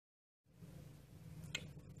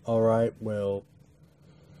Alright, well,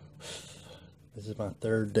 this is my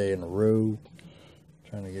third day in a row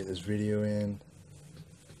trying to get this video in.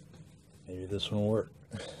 Maybe this one will work.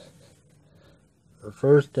 The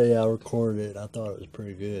first day I recorded it, I thought it was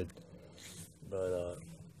pretty good. But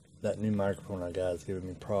that new microphone I got is giving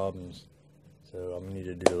me problems. So I'm going to need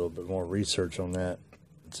to do a little bit more research on that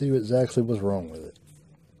and see what exactly was wrong with it.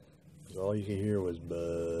 Because all you could hear was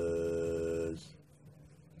buzz.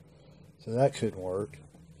 So that couldn't work.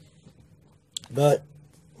 But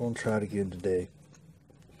I'm going to try it again today.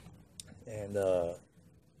 And I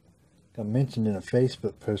mentioned in a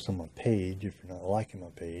Facebook post on my page, if you're not liking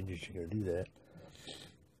my page, you should go do that.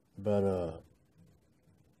 But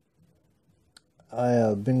I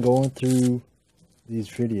have been going through these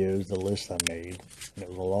videos, the list I made, and it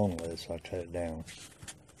was a long list, so I cut it down.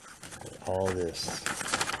 All this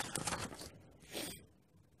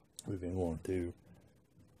we've been going through,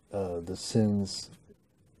 the sins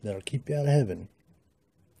that'll keep you out of heaven.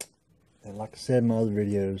 And like I said in my other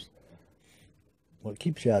videos, what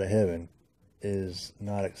keeps you out of heaven is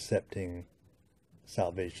not accepting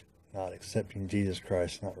salvation, not accepting Jesus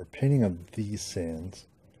Christ, not repenting of these sins,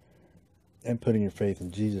 and putting your faith in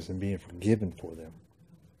Jesus and being forgiven for them.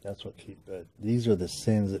 That's what these are the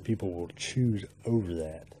sins that people will choose over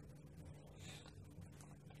that.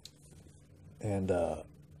 And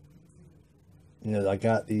you know, I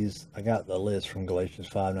got the list from Galatians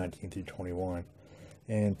 5:19 through 21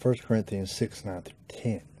 and 1 Corinthians 6:9 through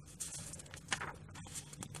 10.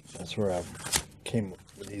 That's where I came up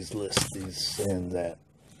with these lists, these sins at.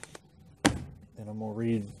 And I'm going to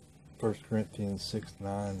read 1 Corinthians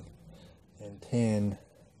 6:9 and 10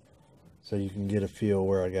 so you can get a feel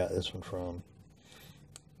where I got this one from.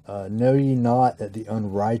 Know ye not that the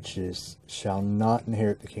unrighteous shall not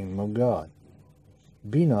inherit the kingdom of God?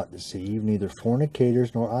 Be not deceived, neither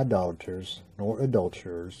fornicators, nor idolaters, nor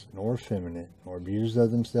adulterers, nor effeminate, nor abusers of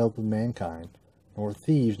themselves with mankind, nor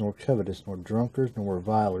thieves, nor covetous, nor drunkards, nor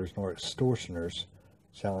revilers, nor extortioners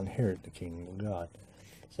shall inherit the kingdom of God.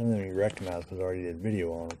 Some of them you recognize because I already did a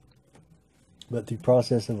video on them. But through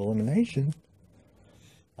process of elimination,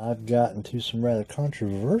 I've gotten to some rather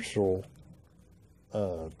controversial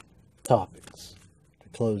topics to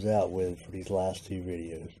close out with for these last two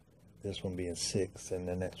videos. This one being 6 and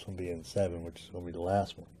the next one being 7, which is going to be the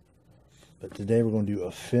last one. But today we're going to do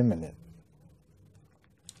effeminate.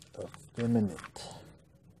 Effeminate.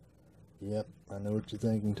 Yep, I know what you're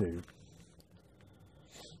thinking too.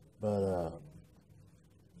 But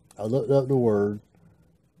I looked up the word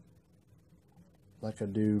like I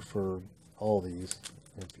do for all these,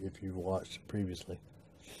 if you've watched previously.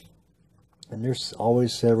 And there's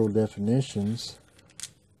always several definitions.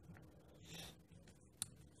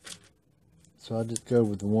 So I just go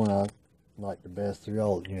with the one I like the best. They're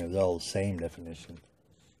all, you know, they're all the same definition,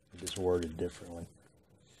 just worded differently.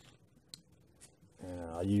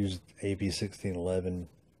 And I used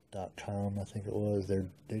ab1611.com, I think it was, their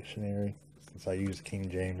dictionary. Since I use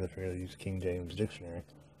King James, I figured I'd use King James dictionary.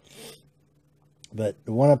 But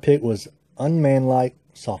the one I picked was unmanlike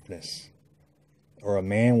softness, or a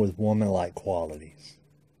man with woman-like qualities.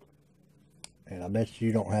 And I bet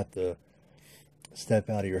you don't have to step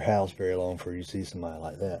out of your house very long before you see somebody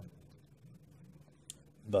like that.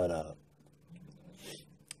 But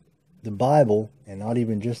the Bible, and not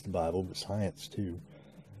even just the Bible, but science too,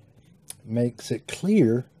 makes it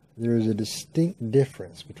clear there is a distinct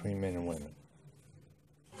difference between men and women.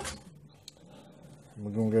 And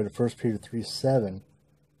we're going to go to 1 Peter 3:7.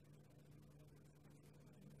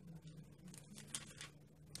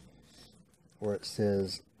 Where it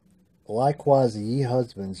says, likewise ye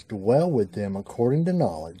husbands dwell with them according to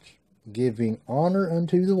knowledge, giving honor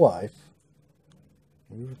unto the wife.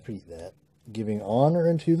 We repeat that. Giving honor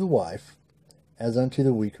unto the wife as unto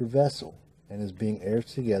the weaker vessel, and as being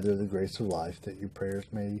heirs together of the grace of life, that your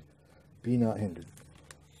prayers may be not hindered.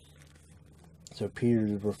 So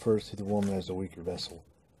Peter refers to the woman as a weaker vessel.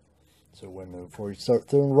 So women, before you start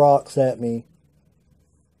throwing rocks at me,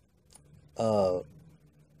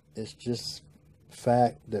 it's just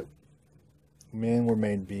fact that men were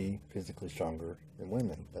made to be physically stronger than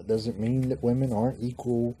women. That doesn't mean that women aren't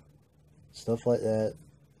equal, stuff like that.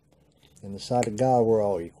 In the sight of God, we're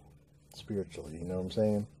all equal, spiritually, you know what I'm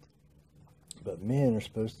saying? But men are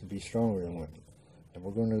supposed to be stronger than women. And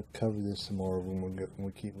we're going to cover this some more when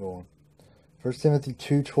we keep going. 1 Timothy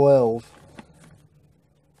 2:12.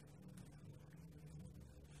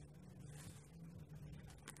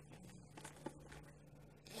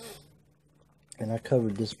 And I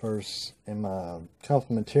covered this verse in my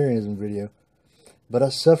complementarianism video. But I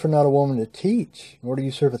suffer not a woman to teach, nor to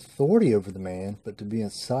usurp authority over the man, but to be in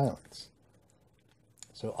silence.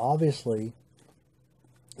 So obviously,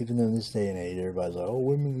 even though in this day and age everybody's like, oh,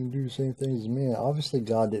 women can do the same things as men, obviously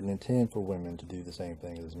God didn't intend for women to do the same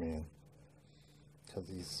thing as men. Because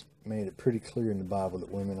he's made it pretty clear in the Bible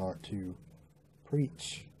that women aren't to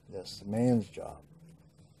preach. That's the man's job.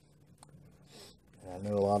 And I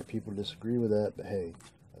know a lot of people disagree with that, but hey,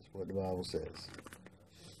 that's what the Bible says.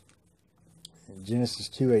 In Genesis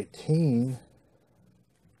 2:18,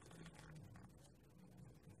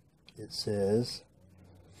 it says,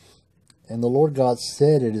 and the Lord God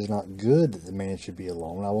said, it is not good that the man should be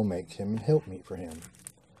alone. I will make him an helpmeet for him.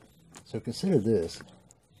 So consider this.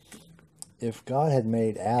 If God had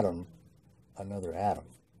made Adam another Adam,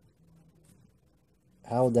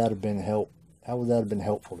 how would that have been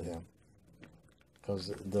helpful to him?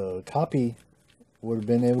 Because the copy would have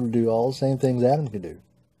been able to do all the same things Adam could do.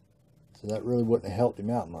 So that really wouldn't have helped him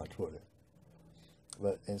out much, would it?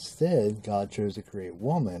 But instead, God chose to create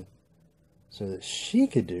woman so that she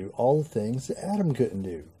could do all the things that Adam couldn't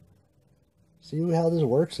do. See how this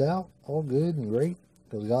works out? All good and great,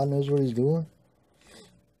 because God knows what he's doing.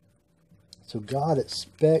 So God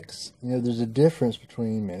expects, there's a difference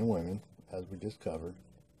between men and women, as we just covered.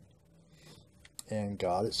 And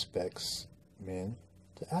God expects men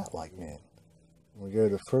to act like men. We go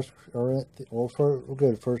to we'll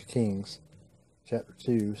go to 1 Kings chapter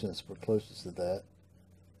 2, since we're closest to that.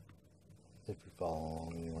 If you follow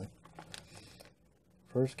along anyway.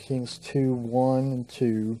 1 Kings 2, 1 and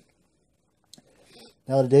 2.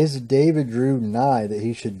 Now the days of David drew nigh that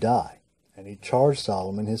he should die. And he charged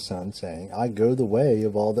Solomon his son, saying, I go the way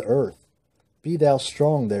of all the earth. Be thou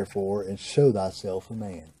strong, therefore, and show thyself a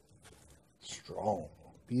man. Strong.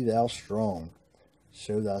 Be thou strong.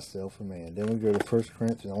 Show thyself a man. Then we go to 1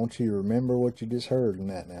 Corinthians. I want you to remember what you just heard in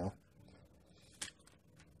that now.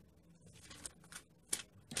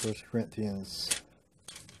 1 Corinthians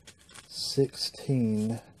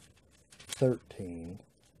 16:13.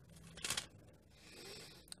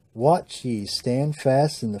 Watch ye, stand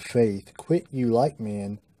fast in the faith, quit you like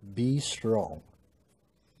men, be strong.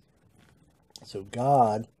 So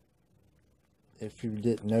God, if you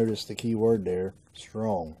didn't notice the key word there,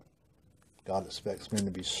 strong. God expects men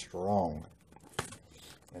to be strong.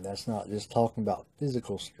 And that's not just talking about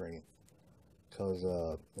physical strength. Because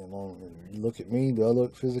you look at me, do I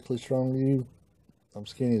look physically strong to you? I'm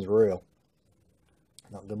skinny as a rail.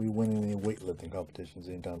 Not going to be winning any weightlifting competitions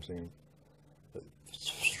anytime soon. But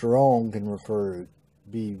strong can refer to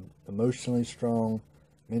be emotionally strong,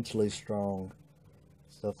 mentally strong,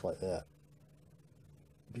 stuff like that.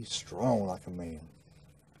 Be strong like a man.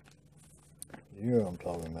 You know what I'm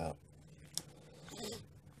talking about.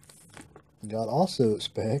 God also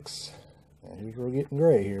expects, and here's where we're getting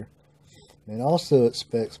gray here, and also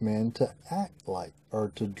expects men to act like, or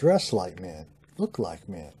to dress like men, look like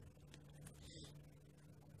men.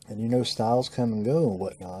 And styles come and go and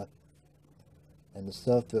whatnot. And the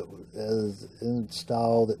stuff that is in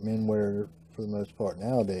style that men wear for the most part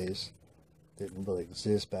nowadays didn't really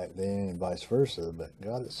exist back then, and vice versa. But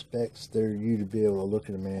God expects you to be able to look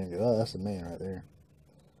at a man and go, oh, that's a man right there.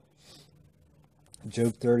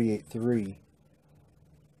 Job 38:3.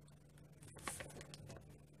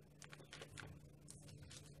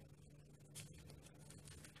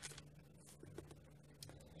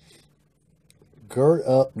 Gird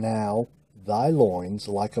up now thy loins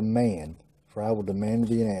like a man, for I will demand of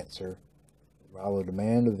thee an answer. I will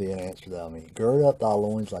demand of thee an answer thou me. Gird up thy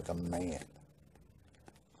loins like a man.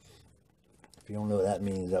 If you don't know what that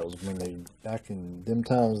means, that was when back in them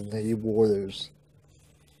times, they wore those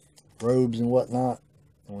robes and whatnot.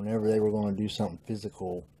 And whenever they were going to do something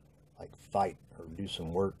physical, like fight or do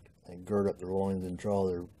some work, they gird up their loins and draw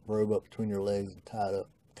their robe up between their legs and tie it up,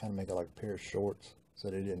 kind of make it like a pair of shorts, so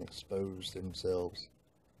they didn't expose themselves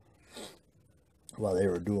while they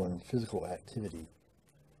were doing physical activity.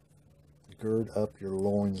 Gird up your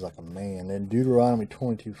loins like a man. And Deuteronomy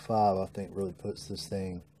 22:5, I think, really puts this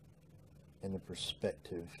thing into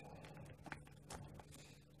perspective.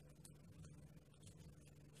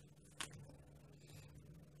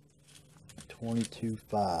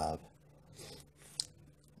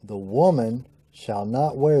 The woman shall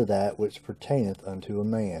not wear that which pertaineth unto a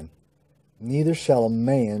man, neither shall a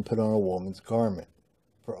man put on a woman's garment,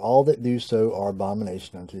 for all that do so are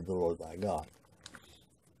abomination unto the Lord thy God.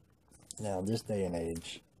 Now, this day and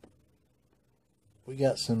age, we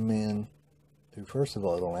got some men who, first of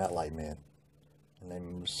all, don't act like men, and they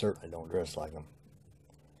certainly don't dress like them.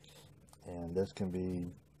 And this can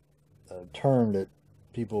be a term that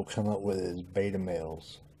people come up with as beta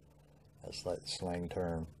males. That's like the slang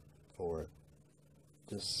term for it.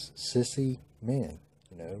 Just sissy men,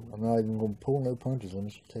 I'm not even going to pull no punches. Let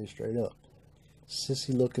me just tell you straight up.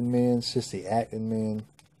 sissy looking men, sissy acting men,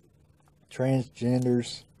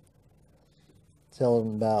 transgenders, telling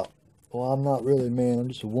them about, well, I'm not really a man, I'm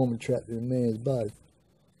just a woman trapped in a man's body.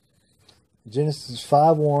 Genesis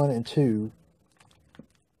 5:1 and 2,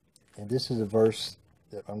 and this is a verse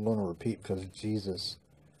that I'm going to repeat because Jesus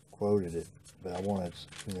quoted it, but I want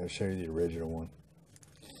to show you the original one.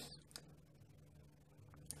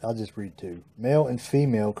 I'll just read 2. Male and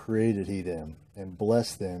female created he them, and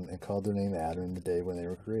blessed them, and called their name Adam in the day when they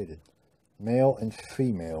were created. Male and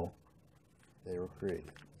female, they were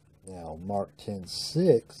created. Now, Mark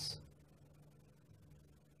 10:6,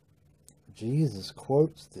 Jesus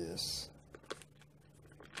quotes this,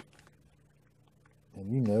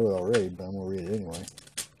 and you know it already, but I'm going to read it anyway.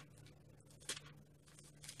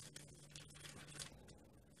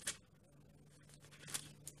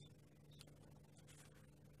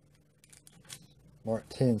 Mark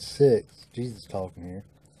 10:6, Jesus talking here.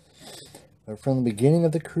 But from the beginning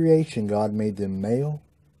of the creation, God made them male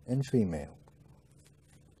and female.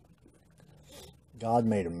 God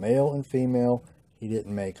made them male and female. He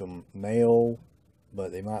didn't make them male,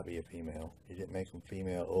 but they might be a female. He didn't make them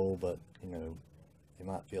female, oh, but, they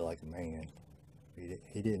might feel like a man.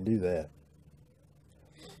 He didn't do that.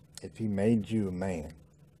 If he made you a man,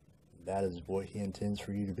 that is what he intends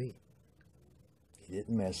for you to be. He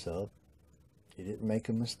didn't mess up. He didn't make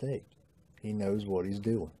a mistake. He knows what he's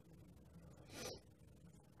doing.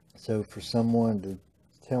 So for someone to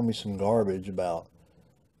tell me some garbage about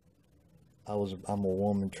I'm a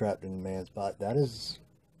woman trapped in a man's body, there's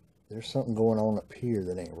something going on up here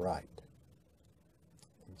that ain't right.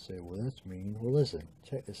 And say, well, that's mean. Well, listen,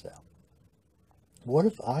 check this out. What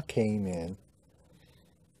if I came in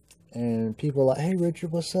and people are like, hey,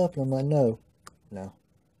 Richard, what's up? And I'm like, no,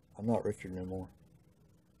 I'm not Richard no more.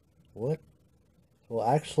 What? Well,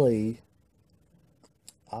 actually,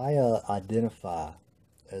 I identify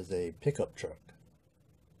as a pickup truck.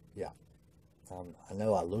 Yeah. I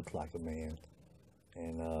know I look like a man,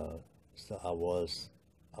 and so I was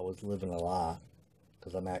living a lie,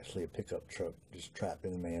 because I'm actually a pickup truck just trapped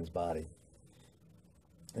in a man's body.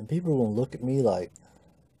 And people are going to look at me like,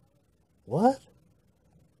 what?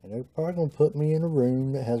 And they're probably going to put me in a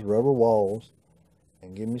room that has rubber walls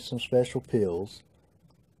and give me some special pills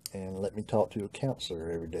and let me talk to a counselor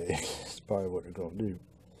every day. That's probably what they're going to do.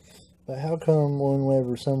 But how come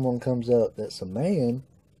whenever someone comes up that's a man,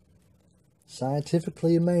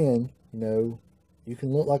 scientifically a man, you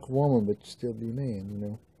can look like a woman but still be a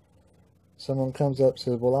man, Someone comes up and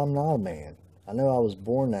says, well, I'm not a man. I know I was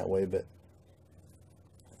born that way, but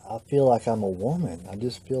I feel like I'm a woman. I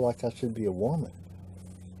just feel like I should be a woman.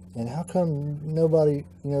 And how come nobody,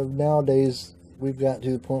 nowadays we've gotten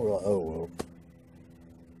to the point where, like, oh, well,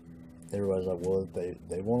 everybody's like, well, if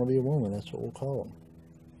they want to be a woman, that's what we'll call them.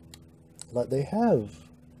 Like, they have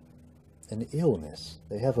an illness.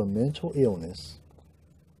 They have a mental illness,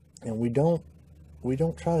 and we don't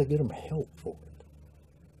try to get them help for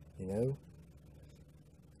it.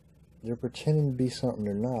 They're pretending to be something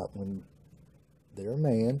they're not when they're a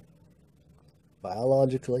man.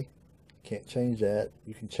 Biologically, can't change that.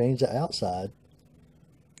 You can change the outside,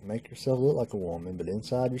 make yourself look like a woman, but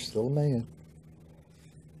inside you're still a man.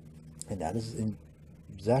 And that is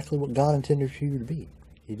exactly what God intended for you to be.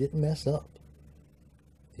 He didn't mess up.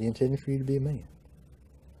 He intended for you to be a man.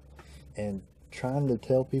 And trying to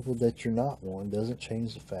tell people that you're not one doesn't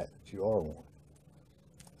change the fact that you are one.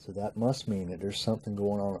 So that must mean that there's something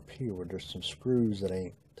going on up here where there's some screws that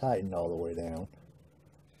ain't tightened all the way down.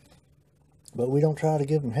 But we don't try to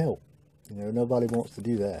give them help. Nobody wants to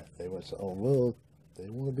do that. They want to say, oh, well, they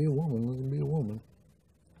want to be a woman, let them be a woman.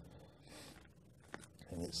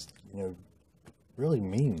 And it's, really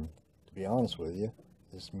mean, to be honest with you.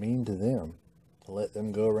 It's mean to them to let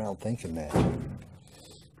them go around thinking that.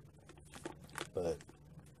 But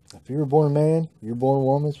if you were born a man, you're born a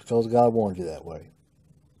woman, it's because God wanted you that way.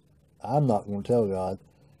 I'm not going to tell God,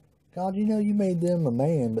 you made them a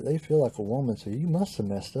man, but they feel like a woman, so you must have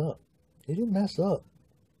messed up. He didn't mess up.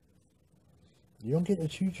 You don't get to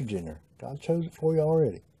choose your gender. God chose it for you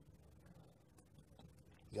already.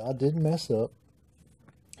 God didn't mess up.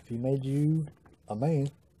 If he made you a man,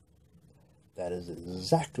 that is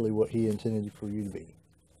exactly what he intended for you to be.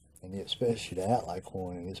 And he expects you to act like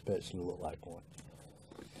one, and he expects you to look like one.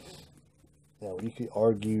 Now, you could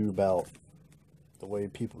argue about the way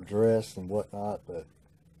people dress and whatnot, but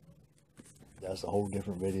that's a whole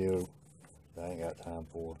different video that I ain't got time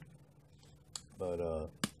for. But,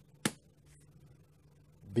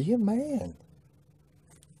 be a man.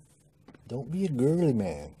 Don't be a girly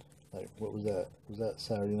man. Like, what was that? Was that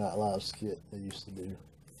Saturday Night Live skit they used to do?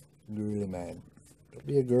 Girly man. Don't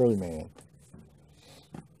be a girly man.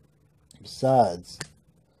 Besides,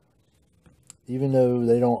 even though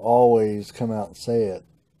they don't always come out and say it,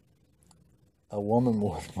 a woman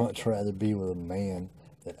would much rather be with a man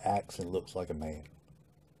that acts and looks like a man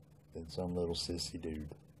than some little sissy dude,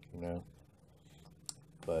 you know?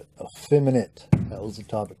 But effeminate, that was the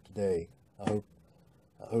topic today. I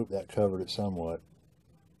hope that covered it somewhat.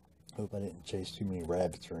 Hope I didn't chase too many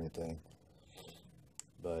rabbits or anything.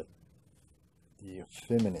 But the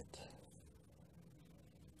effeminate.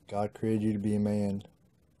 God created you to be a man.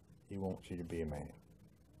 He wants you to be a man.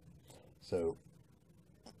 So,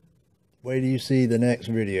 wait till you see the next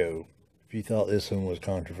video if you thought this one was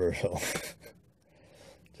controversial.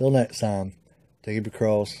 Till next time, take up your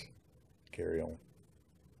cross, carry on.